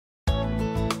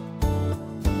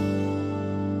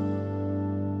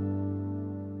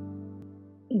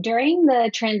During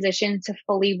the transition to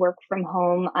fully work from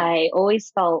home, I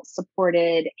always felt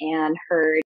supported and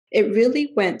heard. It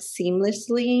really went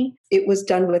seamlessly. It was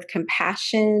done with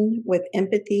compassion, with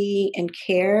empathy and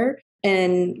care,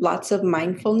 and lots of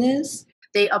mindfulness.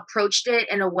 They approached it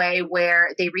in a way where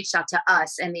they reached out to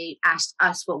us and they asked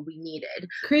us what we needed.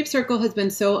 Crave Circle has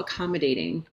been so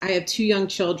accommodating. I have two young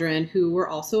children who were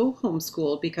also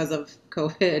homeschooled because of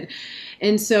COVID.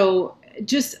 And so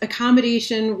just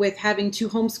accommodation with having to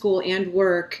homeschool and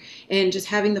work and just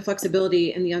having the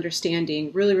flexibility and the understanding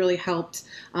really, really helped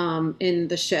in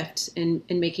the shift in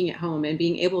making it home and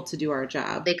being able to do our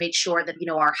job. They made sure that,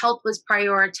 our health was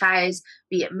prioritized,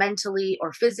 be it mentally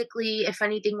or physically, if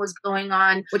anything was going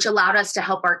on, which allowed us to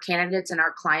help our candidates and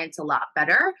our clients a lot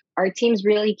better. Our teams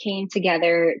really came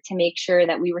together to make sure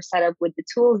that we were set up with the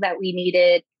tools that we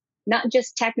needed, not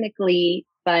just technically,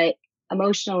 but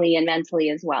emotionally and mentally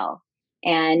as well.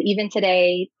 And even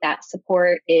today, that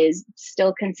support is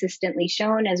still consistently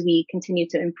shown as we continue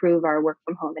to improve our work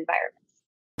from home environment.